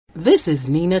This is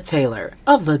Nina Taylor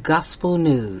of the Gospel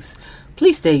News.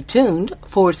 Please stay tuned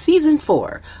for Season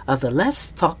 4 of the Let's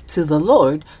Talk to the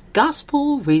Lord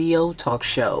Gospel Radio Talk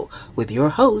Show with your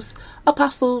host,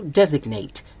 Apostle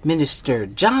Designate Minister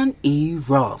John E.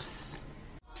 Ross.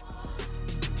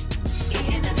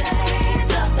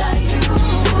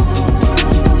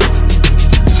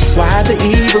 Why the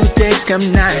evil days come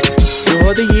not,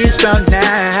 nor the years draw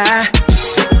nigh,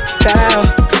 thou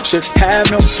should have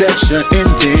no pleasure in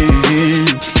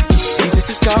them. Jesus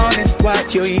is gone and while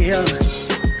you're young,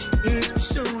 he's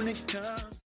soon to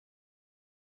come.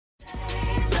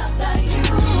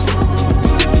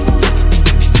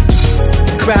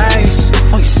 Christ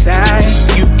on your side,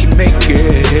 you can make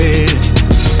it.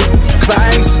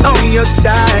 Christ on your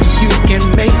side, you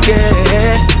can make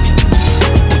it.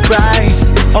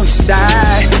 Christ on your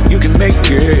side, you can make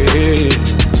it.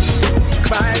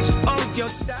 Christ on your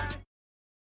side.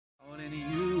 Calling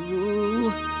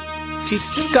you.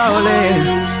 Jesus is calling.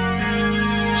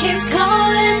 He's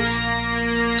calling.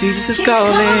 Jesus is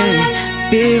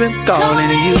calling. Hear him calling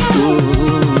you.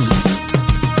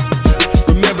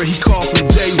 Remember he called from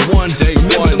day one.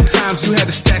 Remember them times you had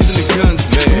the stacks and the guns.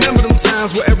 Remember them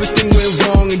times where everything went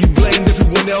wrong and you blamed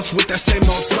everyone else with that same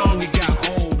old song. You got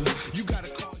old. You gotta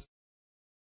call.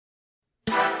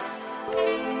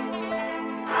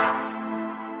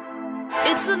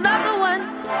 It's another one.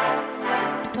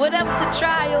 Whatever the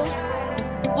trial,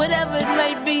 whatever it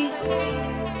may be,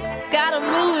 gotta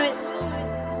move it.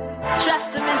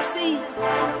 Trust him and see.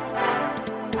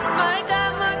 My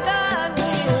God, my God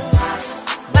will.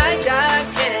 My God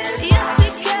can. Yes, he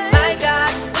can. My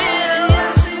God will.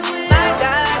 Yes, he will. My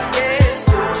God can.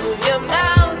 Move your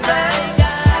mountain.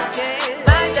 My God can.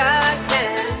 My God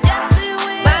can. Yes, he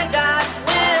will. My God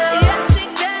will. Yes, he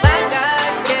can. My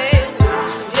God can.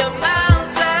 Move your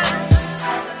mountain.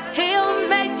 He'll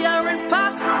make your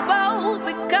impossible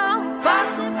become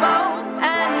possible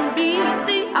and beat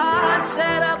the odds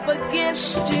set up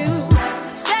against you.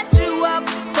 Set you up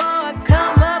for a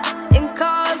come up and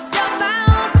cause your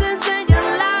mountains in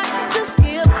your life to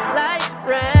skip like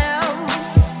round.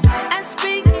 And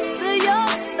speak to your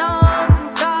storms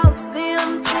and cause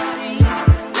them to cease.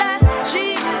 Let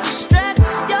Jesus stretch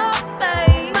your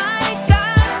faith. My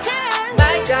God can.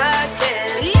 My God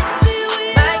can. Yes, he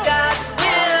will. My God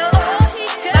will. Oh, he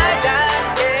can. My God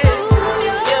can. Move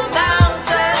your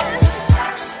mountains.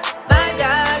 My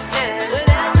God can.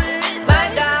 Whatever it my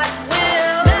God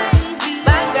will. Maybe.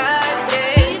 My God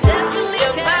can. He definitely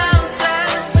your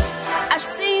mountains. I've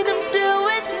seen him do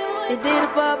it. He did it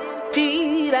for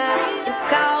Peter. It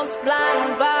caused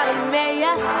blind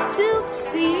Bartimaeus to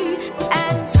see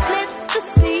and split the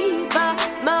sea for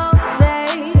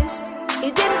Moses. He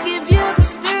didn't give you the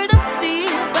spirit of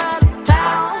fear, but of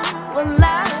power,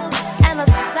 love, and a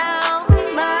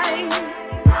sound mind.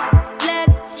 Let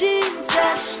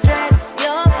Jesus stretch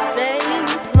your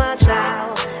faith, my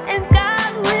child, and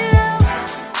God will.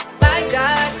 My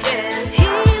God can. He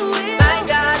will. My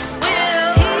God will.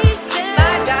 He can.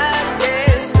 My God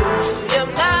can. Move your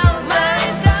mountain. My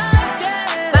God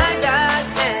can. My God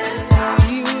can.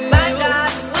 He will. My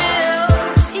God will.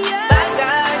 Yes. My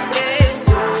God can.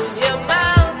 Move your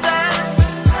mountain.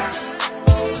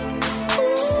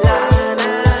 La la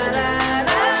la la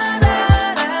la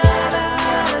la.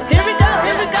 Here we go.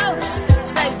 Here we go.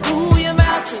 Say, move your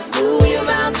mountain. Move your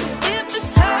mountain. If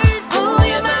it's hurt, move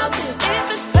your mountain. If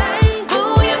it's pain,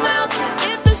 move your mountain.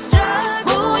 If it's drugs,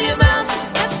 move your mountain.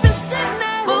 If it's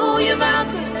sickness, move your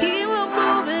mountain. He will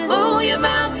move it. Move your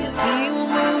mountain. He will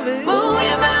move it. Move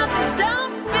your mountain.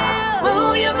 Don't fear.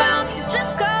 Move your mountain.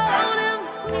 Just call on him.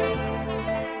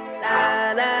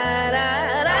 La la la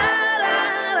la la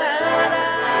la la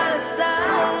la.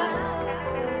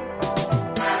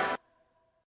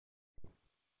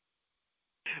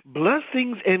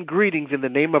 Blessings and greetings in the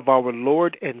name of our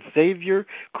Lord and Savior,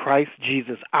 Christ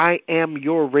Jesus. I am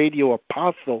your radio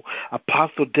apostle,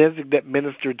 Apostle Designate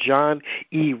Minister John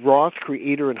E. Ross,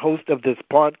 creator and host of this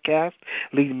podcast,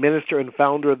 lead minister and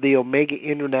founder of the Omega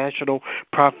International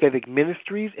Prophetic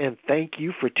Ministries, and thank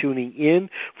you for tuning in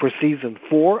for Season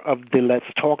 4 of the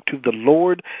Let's Talk to the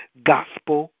Lord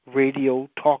Gospel Radio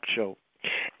Talk Show.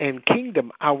 And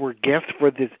Kingdom, our guest for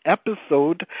this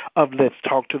episode of Let's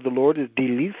Talk to the Lord is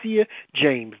Delisa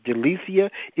James.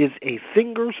 Delisia is a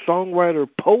singer, songwriter,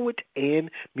 poet, and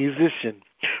musician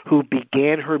who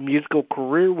began her musical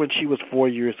career when she was 4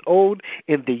 years old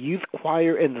in the youth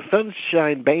choir and the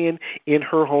Sunshine Band in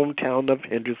her hometown of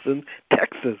Henderson,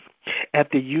 Texas.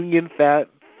 At the Union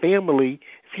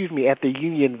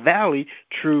Valley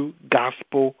True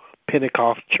Gospel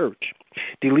Pentecost Church.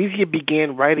 Delisia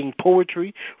began writing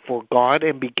poetry for God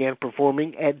and began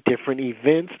performing at different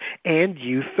events and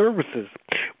youth services,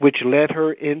 which led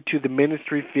her into the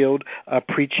ministry field of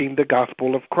preaching the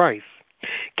gospel of Christ.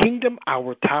 Kingdom,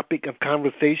 our topic of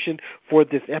conversation for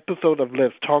this episode of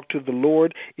Let's Talk to the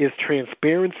Lord is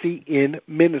transparency in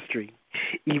ministry.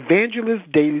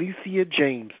 Evangelist Delisa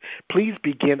James, please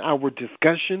begin our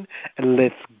discussion and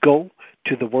let's go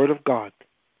to the Word of God.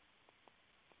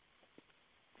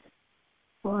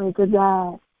 Glory to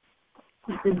God.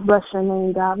 We bless your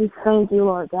name, God. We thank you,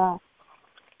 Lord God.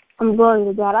 Glory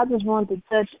to God. I just want to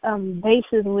touch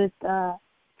bases with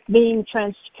being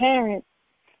transparent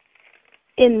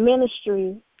in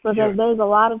ministry, because there's a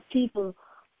lot of people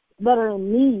that are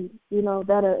in need,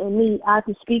 that are in need. I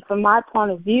can speak from my point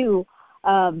of view,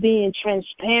 being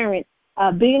transparent,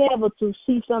 being able to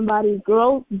see somebody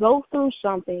go through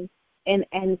something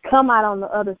and come out on the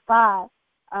other side.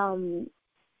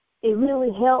 It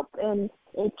really helped and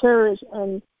encouraged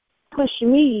and pushed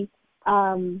me,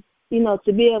 to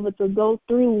be able to go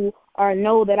through or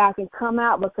know that I can come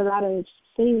out, because I didn't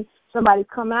see somebody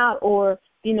come out, or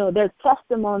their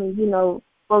testimony,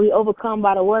 where we overcome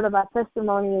by the word of our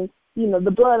testimony and, the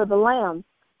blood of the Lamb.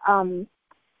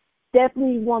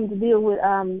 Definitely wanted to deal with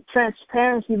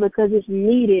transparency because it's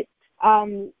needed.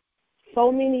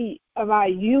 So many of our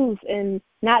youth, and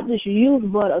not just youth,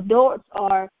 but adults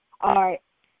are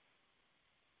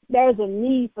there's a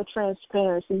need for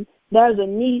transparency. There's a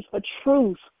need for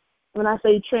truth. When I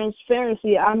say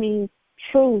transparency, I mean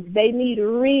truth. They need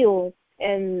real,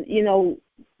 and,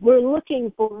 we're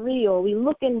looking for real. We're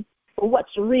looking for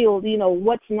what's real,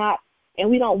 what's not. And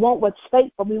we don't want what's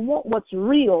fake, but we want what's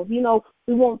real. We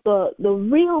want the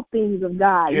real things of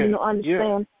God,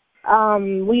 understand.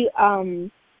 The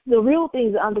real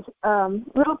things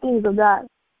of God.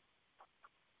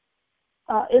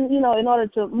 In order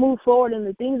to move forward in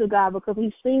the things of God, because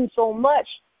we've seen so much,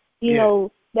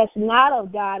 that's not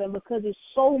of God, and because there's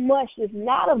so much that's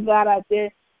not of God out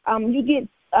there, you get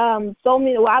so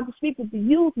many. Well, I speak with the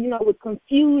youth, with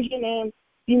confusion and,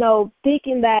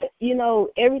 thinking that,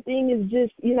 everything is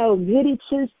just, goody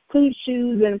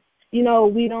two-shoes, and,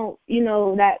 we don't,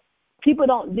 that people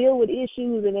don't deal with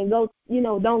issues and then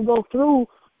don't go through.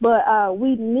 But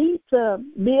we need to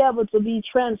be able to be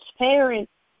transparent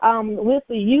with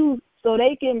the youth, so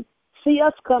they can see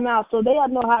us come out, so they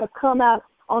know how to come out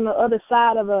on the other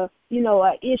side of a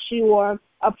issue or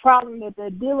a problem that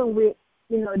they're dealing with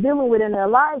in their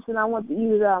lives. And I want to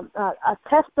use our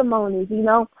testimonies.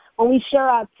 When we share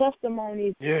our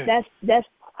testimonies, that's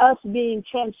us being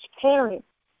transparent.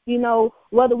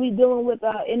 Whether we're dealing with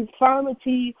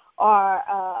infirmity or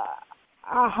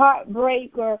our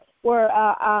heartbreak, or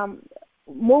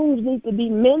wounds need to be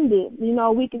mended.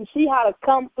 We can see how to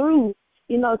come through.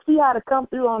 See how to come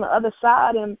through on the other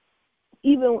side. And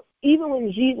even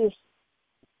when Jesus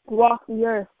walked the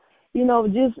earth,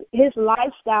 just his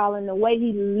lifestyle and the way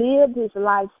he lived his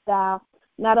lifestyle.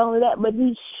 Not only that, but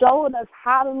he showed us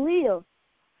how to live.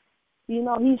 He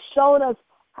showed us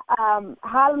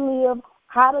how to live,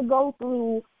 how to go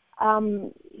through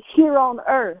here on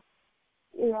earth.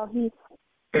 He.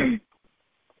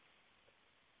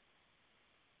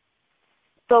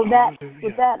 So that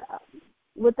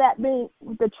with that being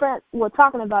we're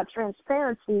talking about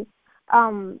transparency.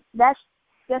 That's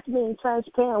being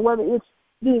transparent, whether it's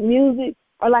through music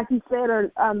or, like you said,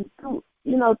 or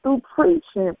through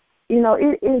preaching.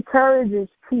 It encourages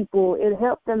people. It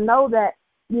helps them know that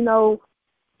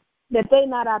that they're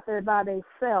not out there by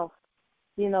themselves.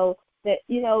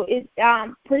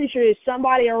 I'm pretty sure it's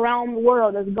somebody around the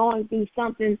world that's going through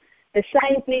something, the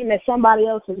same thing that somebody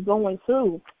else is going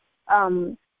through.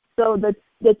 So the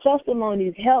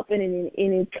testimonies help and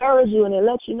encourage you, and it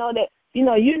lets you know that,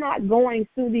 you're not going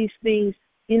through these things,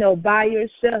 by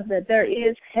yourself, that there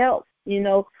is help,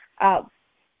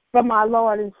 from our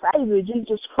Lord and Savior,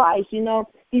 Jesus Christ. He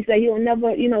said he'll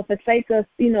never, forsake us,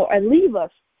 or leave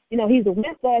us. He's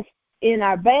with us in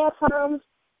our bad times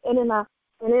and in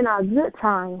our good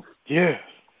times. Yes.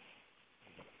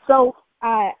 So,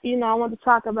 I want to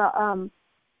talk about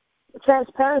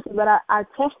transparency, but our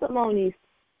testimonies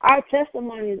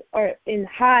are in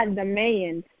high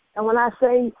demand. And when I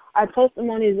say our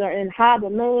testimonies are in high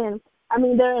demand, I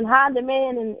mean they're in high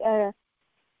demand,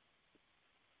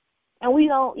 and we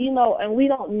don't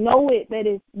know it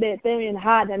that they're in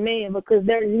high demand, because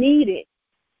they're needed.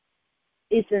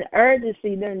 It's an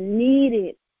urgency. They're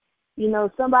needed.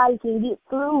 Somebody can get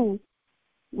through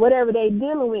whatever they're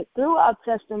dealing with through our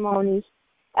testimonies,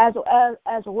 as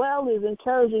well as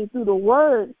encouraging through the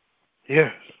word.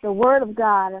 Yes. The word of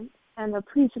God and the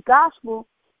preach gospel.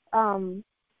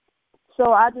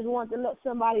 So I just want to let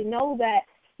somebody know that,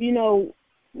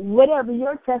 whatever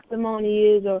your testimony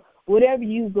is or whatever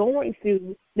you're going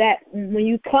through, that when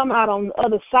you come out on the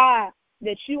other side,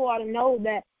 that you ought to know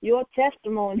that your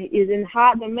testimony is in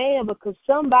high demand because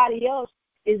somebody else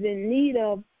is in need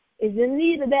of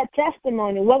that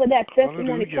testimony, whether that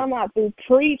testimony come out through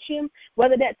preaching,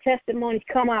 whether that testimony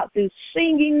come out through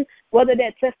singing, whether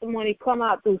that testimony come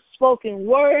out through spoken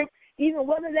word, even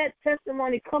whether that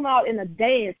testimony come out in a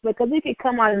dance, because it can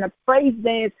come out in a praise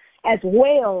dance as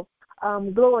well.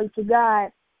 Glory to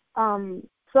God.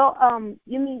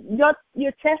 You mean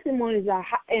your testimonies are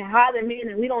in high demand,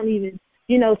 and we don't even,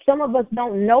 some of us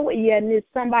don't know it yet, and it's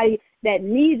somebody that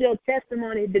needs your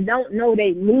testimony that don't know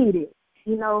they need it.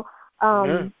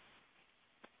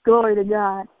 Glory to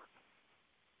God.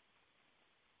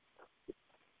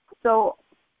 So,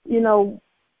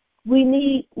 we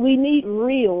need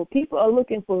real. People are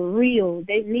looking for real.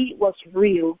 They need what's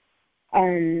real.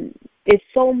 It's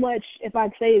so much, if I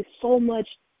say it's so much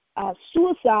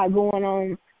suicide going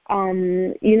on.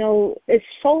 It's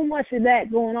so much of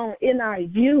that going on in our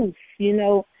youth,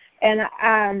 and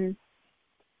I'm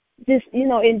just,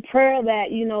 in prayer that,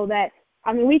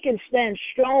 we can stand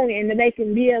strong and that they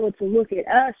can be able to look at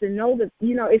us and know that,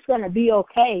 it's going to be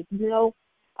okay,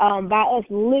 by us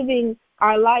living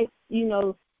our life,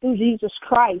 through Jesus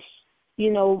Christ,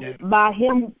 by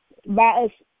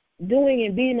us doing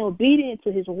and being obedient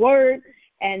to his word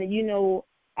and,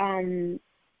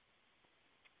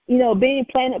 being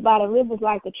planted by the rivers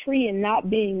like a tree and not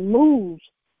being moved.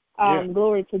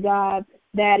 Glory to God,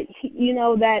 that,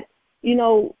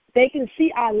 they can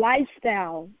see our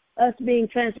lifestyle, us being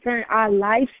transparent, our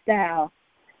lifestyle,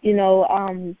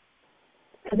 because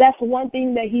that's one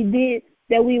thing that he did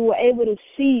that we were able to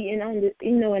see and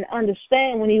and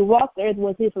understand when he walked the earth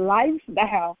was his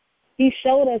lifestyle. He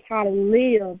showed us how to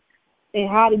live and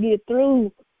how to get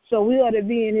through. So we ought to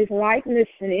be in his likeness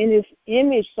and in his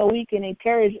image so we can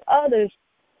encourage others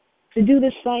to do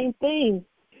the same thing.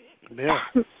 Yeah.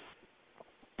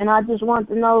 And I just want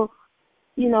to know,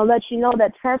 let you know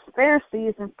that transparency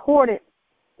is important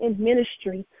in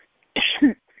ministry.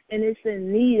 And it's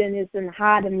in need and it's in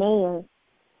high demand.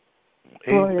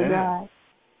 Glory to God.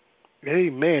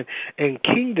 Amen. And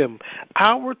Kingdom,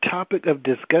 our topic of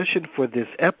discussion for this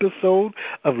episode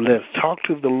of Let's Talk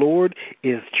to the Lord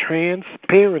is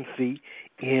transparency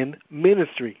in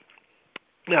ministry.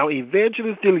 Now,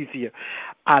 Evangelist Delisia,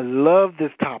 I love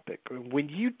this topic. When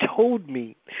you told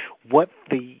me what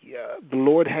the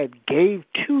Lord had gave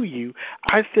to you,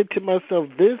 I said to myself,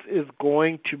 this is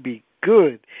going to be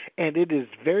good, and it is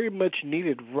very much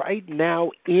needed right now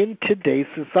in today's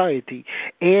society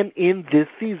and in this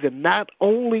season, not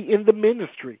only in the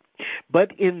ministry,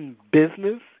 but in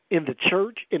business, in the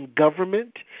church, in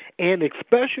government, and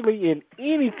especially in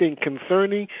anything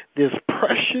concerning this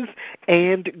precious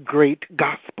and great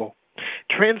gospel.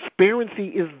 Transparency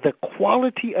is the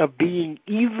quality of being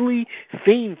easily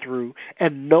seen through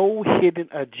and no hidden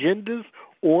agendas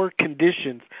or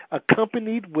conditions,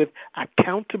 accompanied with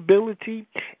accountability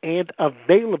and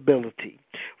availability.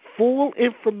 Full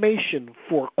information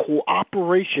for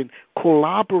cooperation,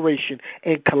 collaboration,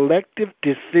 and collective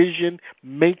decision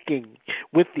making,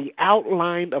 with the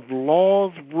outline of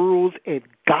laws, rules, and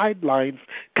guidelines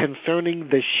concerning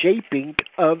the shaping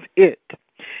of it.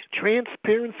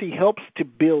 Transparency helps to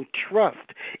build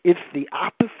trust. It's the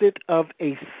opposite of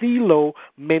a silo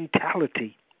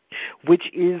mentality, which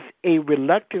is a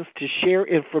reluctance to share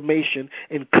information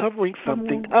and covering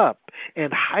something up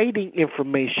and hiding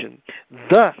information.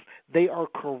 Thus, they are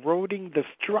corroding the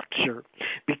structure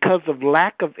because of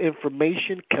lack of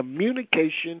information,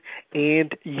 communication,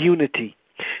 and unity.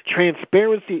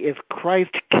 Transparency is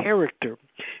Christ's character.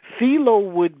 Philo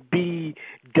would be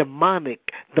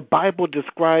demonic. The Bible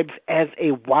describes as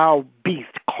a wild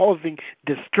beast causing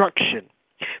destruction.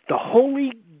 The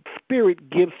Holy Spirit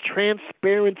gives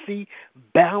transparency,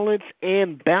 balance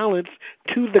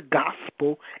to the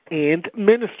gospel and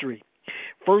ministry.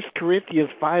 1 Corinthians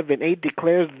 5:8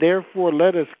 declares, therefore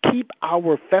let us keep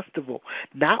our festival,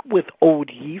 not with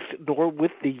old yeast, nor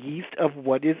with the yeast of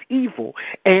what is evil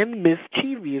and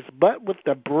mischievous, but with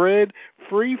the bread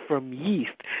free from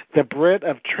yeast, the bread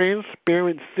of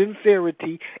transparent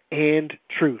sincerity and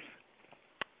truth.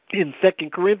 In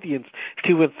 2 Corinthians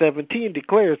 2:17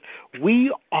 declares,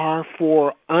 we are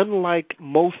for unlike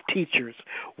most teachers.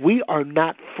 We are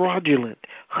not fraudulent,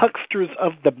 hucksters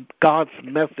of the God's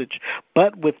message,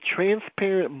 but with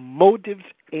transparent motives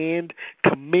and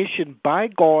commissioned by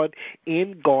God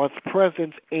in God's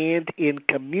presence and in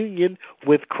communion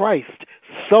with Christ.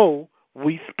 So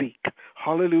we speak.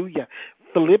 Hallelujah.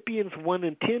 Philippians 1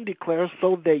 and 10 declares,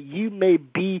 so that you may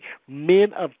be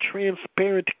men of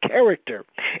transparent character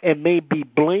and may be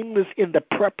blameless in the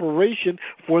preparation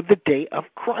for the day of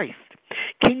Christ.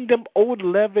 Kingdom old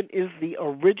leaven is the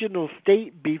original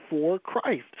state before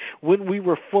Christ, when we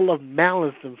were full of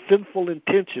malice and sinful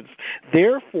intentions.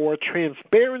 Therefore,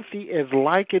 transparency is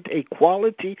likened a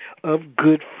quality of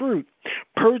good fruit,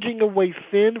 purging away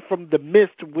sin from the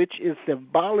midst, which is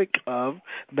symbolic of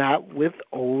not with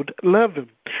old leaven.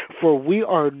 For we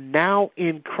are now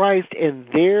in Christ, and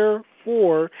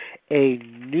therefore a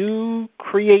new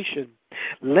creation.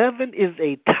 Leaven is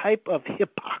a type of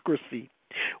hypocrisy.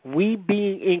 We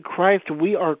being in Christ,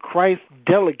 we are Christ's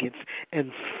delegates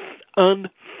and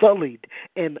unsullied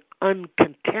and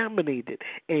uncontaminated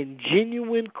and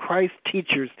genuine Christ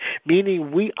teachers,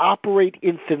 meaning we operate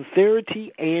in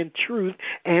sincerity and truth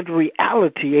and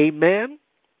reality. Amen?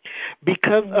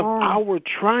 Because of our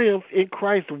triumph in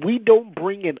Christ, we don't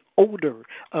bring an odor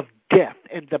of death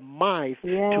and demise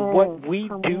to what we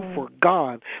do for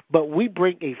God, but we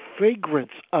bring a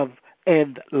fragrance of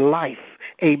and life.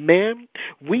 Amen.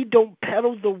 We don't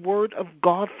peddle the word of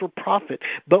God for profit,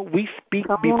 but we speak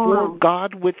before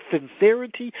God with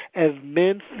sincerity as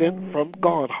men sent from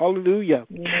God. Hallelujah.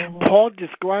 Paul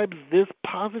describes this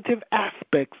positive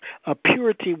aspects of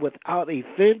purity without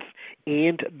offense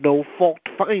and no fault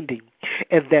finding,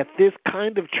 and that this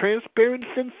kind of transparent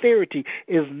sincerity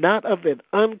is not of an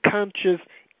unconscious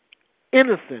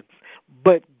innocence,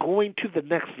 but going to the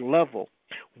next level.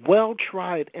 Well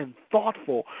tried and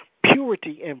thoughtful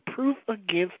purity and proof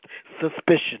against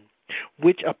suspicion,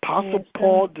 which Apostle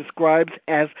Paul describes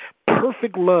as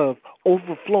perfect love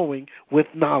overflowing with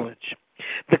knowledge.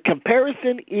 The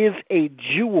comparison is a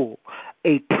jewel,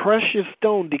 a precious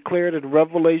stone declared in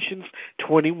Revelations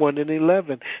 21 and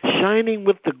 11. Shining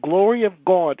with the glory of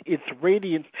God, its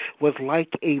radiance was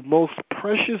like a most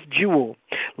precious jewel,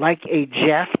 like a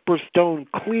jasper stone,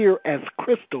 clear as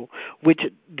crystal, which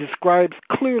describes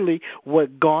clearly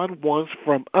what God wants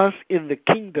from us in the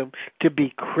kingdom, to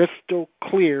be crystal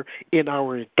clear in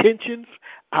our intentions,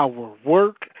 our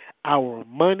work, our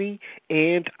money,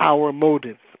 and our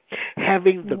motives.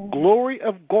 Having the glory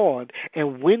of God,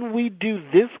 and when we do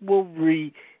this,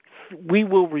 we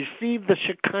will receive the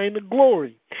Shekinah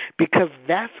glory, because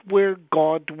that's where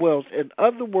God dwells. In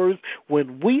other words,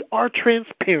 when we are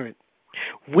transparent,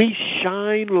 we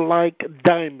shine like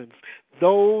diamonds.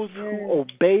 Those who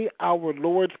obey our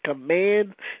Lord's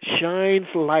command shines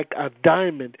like a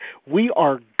diamond. We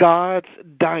are God's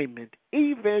diamond.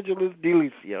 Evangelist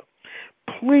Delisia,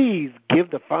 please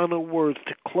give the final words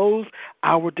to close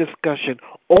our discussion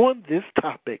on this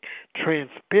topic,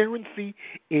 transparency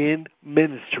in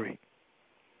ministry.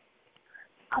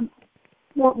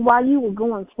 While you were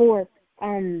going forth,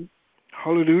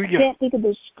 hallelujah. I can't think of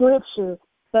the scripture,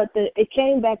 but it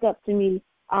came back up to me,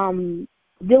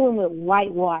 dealing with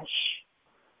whitewash.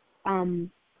 The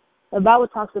Bible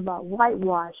talks about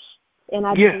whitewash, and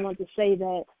I just want to say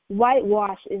that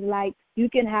whitewash is like you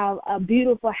can have a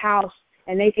beautiful house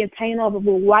and they can paint over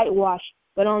with whitewash,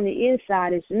 but on the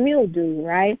inside it's mildew,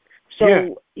 right?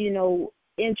 So,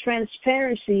 in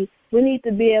transparency, we need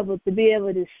to be able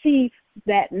to see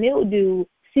that mildew,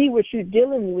 see what you're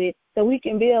dealing with, so we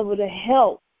can be able to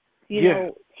help,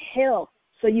 help,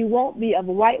 so you won't be of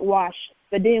whitewash.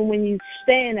 But then when you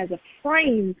stand as a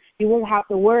frame, you won't have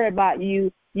to worry about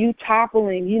you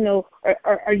toppling,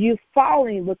 or you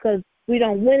falling, because we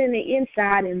done went in the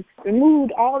inside and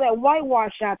removed all that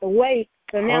whitewash out the way.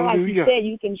 So now, like you said,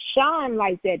 you can shine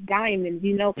like that diamond,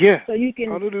 So you can,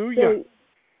 so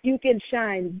you can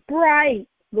shine bright.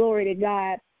 Glory to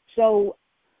God. So,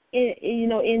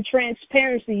 in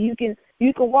transparency, you can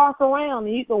walk around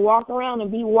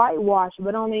and be whitewashed,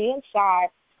 but on the inside,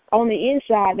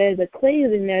 there's a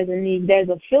cleansing, there's a need, there's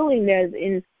a filling,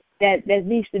 that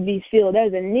needs to be filled.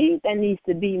 There's a need that needs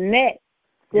to be met.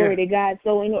 Glory to God.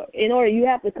 So in order, you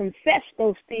have to confess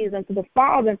those things unto the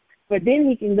Father, but then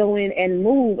He can go in and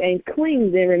move and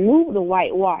cleanse and remove the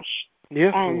whitewash.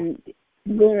 Yes.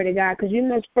 Glory to God, because you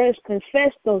must first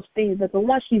confess those things. But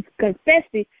once you confess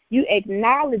it, you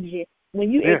acknowledge it. When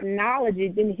you acknowledge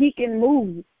it, then He can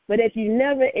move. But if you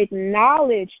never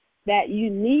acknowledge that you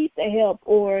need the help,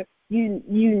 or you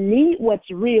need what's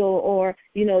real, or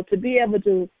to be able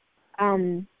to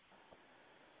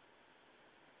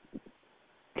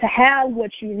have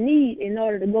what you need in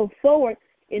order to go forward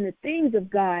in the things of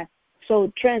God.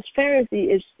 So transparency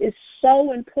is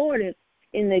so important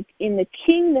in the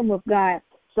kingdom of God.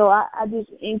 So I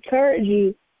just encourage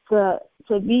you to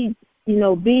be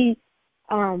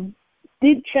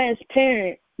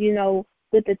transparent,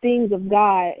 with the things of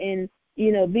God, and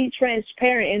be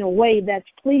transparent in a way that's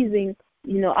pleasing,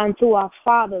 unto our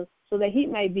Father, so that He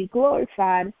may be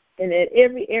glorified in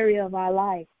every area of our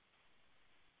life.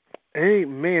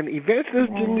 Amen.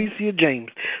 Evangelist Delisa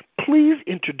James, please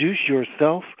introduce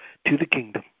yourself to the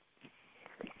kingdom.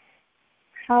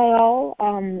 Hello,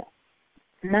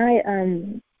 my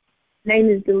name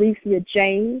is Delisa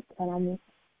James, and I'm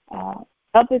an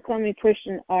up-and-coming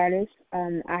Christian artist.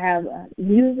 I have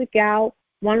music out,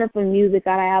 wonderful music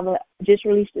out. I have just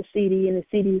released a CD, and the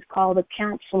CD is called The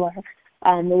Counselor,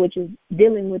 which is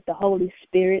dealing with the Holy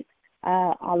Spirit.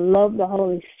 I love the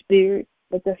Holy Spirit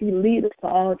because He leads us to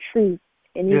all truth,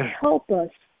 and He helps us.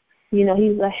 He's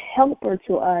a helper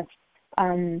to us,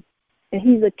 and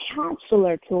He's a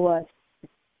counselor to us,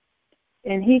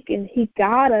 and He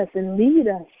guide us and lead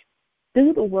us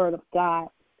through the Word of God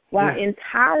while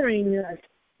empowering us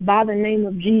by the name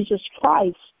of Jesus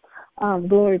Christ.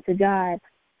 Glory to God.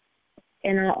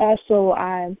 And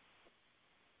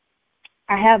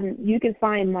you can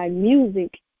find my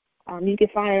music. You can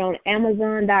find it on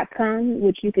Amazon.com,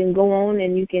 which you can go on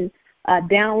and you can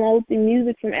download the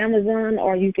music from Amazon,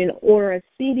 or you can order a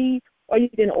CD, or you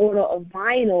can order a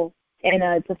vinyl.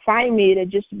 And to find me, it'll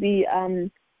just be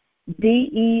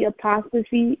DE_LISIA,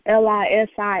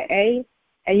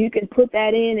 and you can put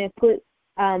that in and put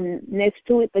next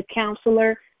to it The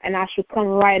Counselor, and I should come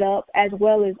right up, as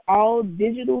well as all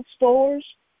digital stores.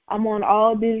 I'm on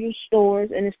all digital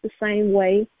stores, and it's the same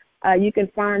way. You can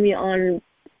find me on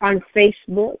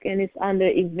Facebook, and it's under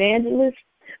Evangelist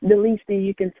Delisa.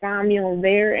 You can find me on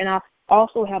there, and I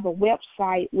also have a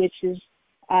website, which is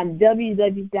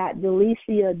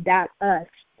www.delisia.us,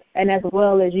 and as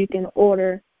well as you can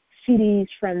order CDs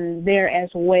from there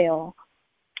as well.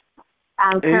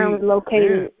 I'm currently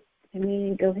located.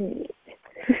 Go ahead.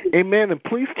 Amen. And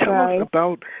please tell us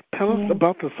about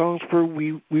the songs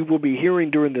we will be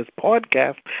hearing during this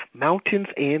podcast, Mountains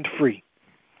and Free.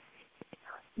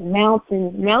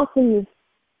 Mountains is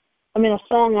a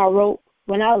song I wrote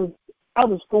when I was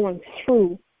going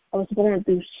through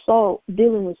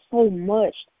dealing with so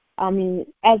much.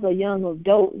 As a young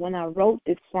adult, when I wrote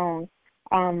this song,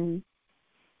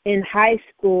 in high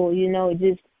school,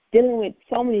 just dealing with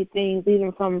so many things,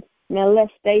 even from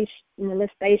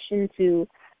molestation to,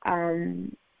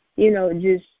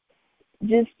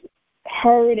 just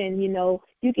hurt, and, you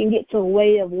can get to a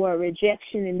way of where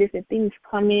rejection and different things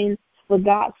come in. But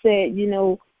God said,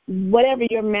 whatever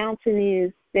your mountain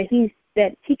is, that He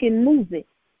can move it.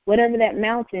 Whatever that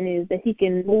mountain is, that He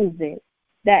can move it.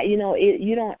 That, you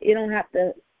don't have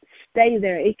to stay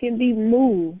there. It can be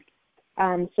moved.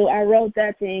 So I wrote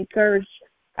that to encourage,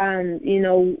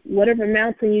 whatever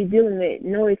mountain you're dealing with,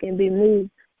 it can be moved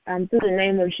through the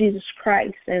name of Jesus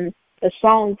Christ. And the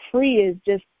song Free is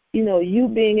just, you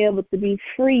being able to be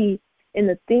free in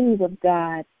the things of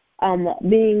God,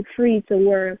 being free to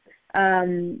where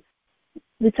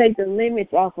we take the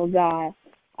limits off of God.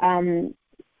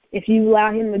 If you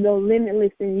allow Him to go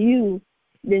limitless in you,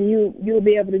 then you'll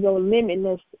be able to go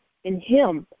limitless in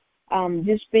Him.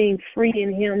 Just being free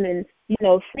in Him, and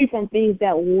free from things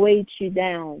that weight you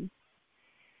down.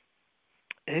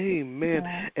 Amen.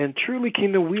 And truly,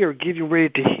 Kingdom, we are getting ready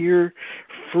to hear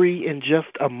Free in just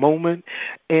a moment.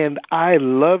 And I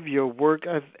love your work.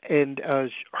 And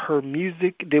her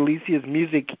music, Delisia's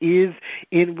music, is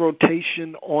in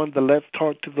rotation on the Let's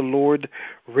Talk to the Lord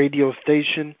radio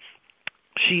station.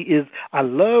 I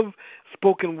love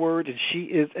spoken word, and she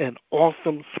is an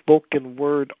awesome spoken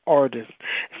word artist.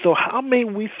 So how may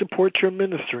we support your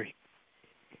ministry?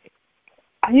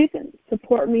 You can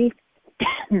support me.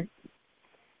 You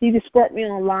can support me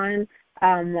online.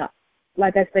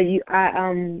 Like I said, you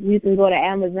can go to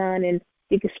Amazon and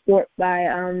you can support by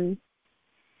I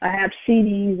have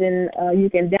CDs, and you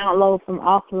can download from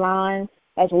offline,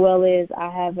 as well as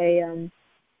I have a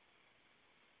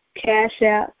Cash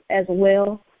App as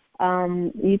well.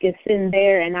 You can send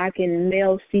there, and I can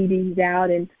mail CDs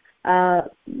out and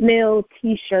mail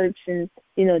T-shirts and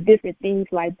different things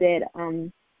like that.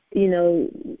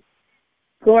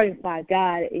 Glorify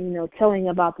God, telling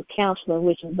about the Counselor,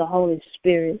 which is the Holy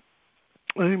Spirit.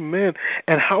 Amen.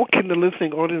 And how can the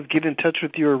listening audience get in touch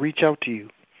with you or reach out to you?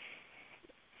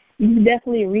 You can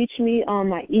definitely reach me on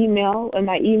my email, and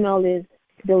my email is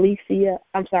my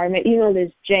email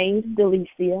is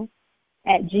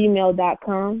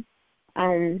jamesdelisia@gmail.com.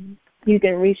 You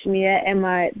can reach me at, and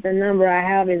the number I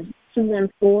have is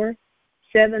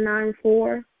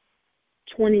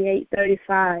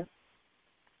 214-794-2835.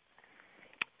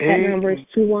 That number is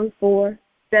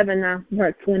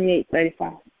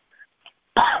 214-794-2835.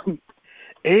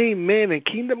 Amen. And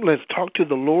Kingdom Let's Talk to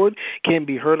the Lord can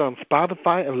be heard on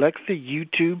Spotify, Alexa,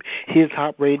 YouTube, His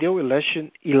Hot Radio,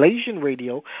 Elation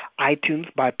Radio,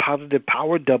 iTunes by Positive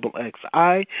Power, Double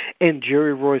XI, and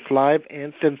Jerry Royce Live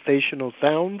and Sensational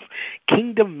Sounds.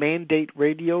 Kingdom Mandate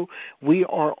Radio. We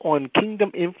are on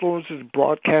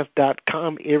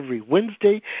KingdomInfluencersBroadcast.com every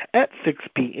Wednesday at 6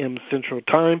 p.m. Central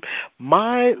Time.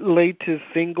 My latest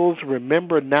singles,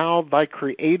 Remember Now, Thy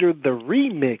Creator, the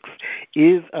remix,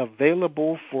 is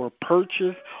available for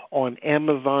purchase on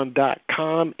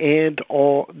Amazon.com and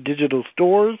all digital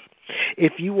stores.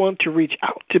 If you want to reach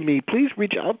out to me, please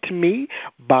reach out to me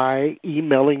by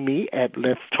emailing me at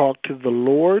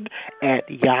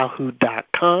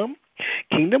letstalktothelord@yahoo.com.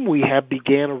 Kingdom, we have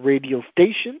began a radio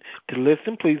station. To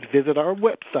listen, please visit our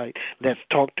website. Let's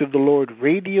Talk to the Lord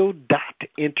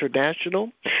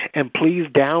Radio.international. And please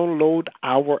download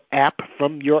our app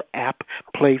from your app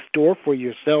Play Store for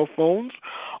your cell phones.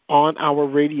 On our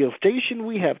radio station,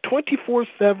 we have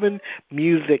 24/7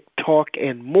 music, talk,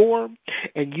 and more.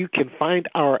 And you can find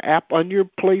our app on your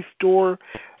Play Store,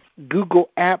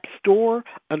 Google App Store,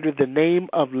 under the name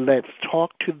of Let's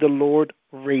Talk to the Lord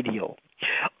Radio.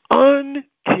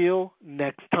 Until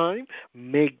next time,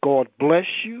 may God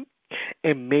bless you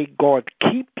and may God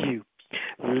keep you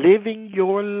living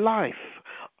your life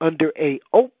under an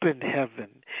open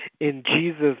heaven. In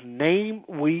Jesus' name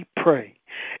we pray.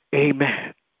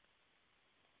 Amen.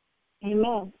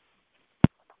 Amen.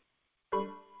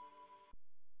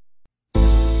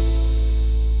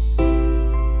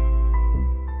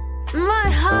 My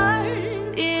heart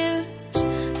is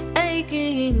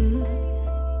aching,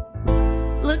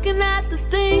 looking at the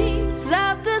things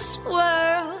of this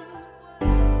world.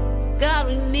 God,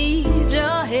 we need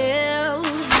your help.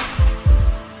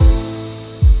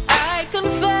 I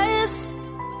confess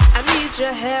I need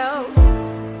your help.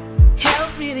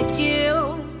 Help me to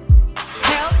give.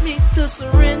 Help me to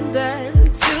surrender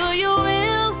to your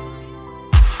will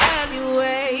and your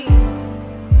way.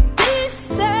 These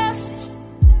tests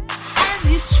and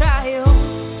these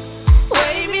trials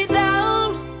weigh me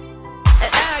down,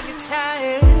 and I get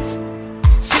tired.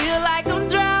 Feel like I'm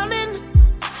drowning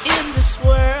in this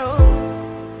world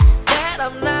that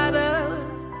I'm not of.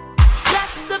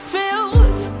 Just a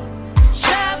pilgrim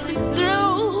traveling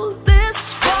through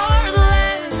this foreign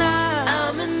land.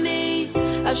 I'm in need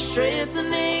of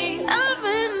strengthening. I'm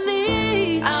in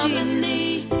need, I'm in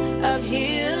need of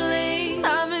healing.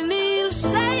 I'm in need of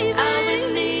saving. I'm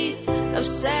in need of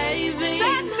saving.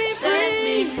 Set me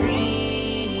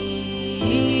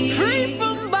free. Free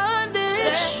from bondage.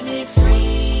 Set me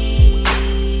free.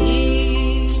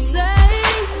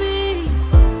 Save me.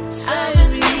 I'm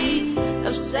in need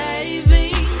of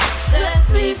saving. Set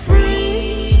me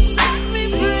free. Set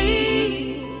me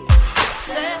free.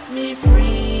 Set me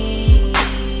free.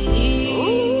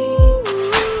 Ooh.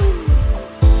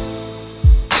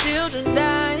 Children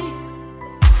dying,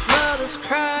 mothers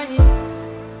crying,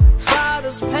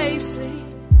 fathers pacing,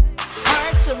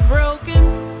 hearts are broken,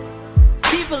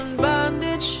 people in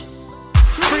bondage,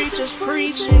 preachers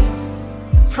preaching,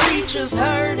 preachers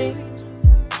hurting,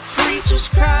 preachers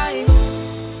crying.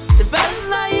 The battle's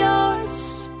not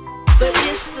yours, but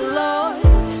it's the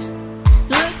Lord's.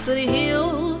 Look to the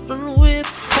hills from which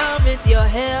cometh your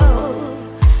help.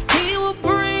 He will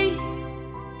bring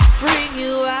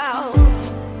you out,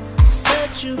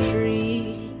 set you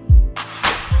free.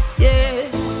 Yeah,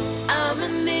 I'm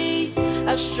in need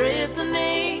of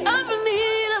strengthening. I'm in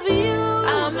need of you.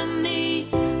 I'm in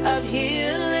need of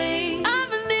healing.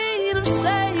 I'm in need of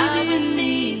saving. I'm in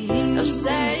need of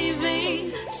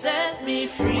saving. Set me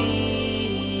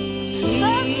free.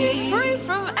 Set me free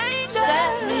from anger.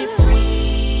 Set me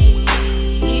free.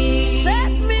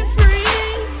 Set me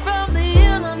free from the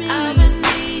enemy. I'm in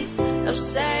need of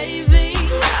saving.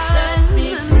 Set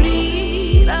me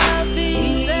free. I've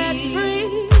been set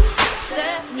free.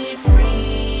 Set me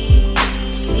free.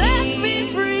 Set me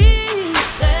free.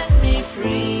 Set me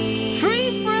free.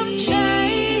 Free from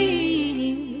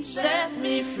chains. Set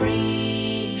me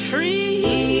free.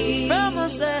 Free from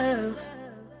myself.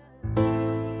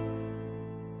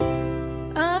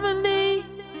 I'm in need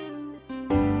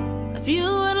of you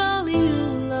and only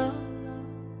you, Lord.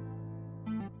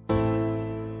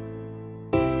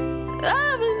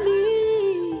 I'm in need.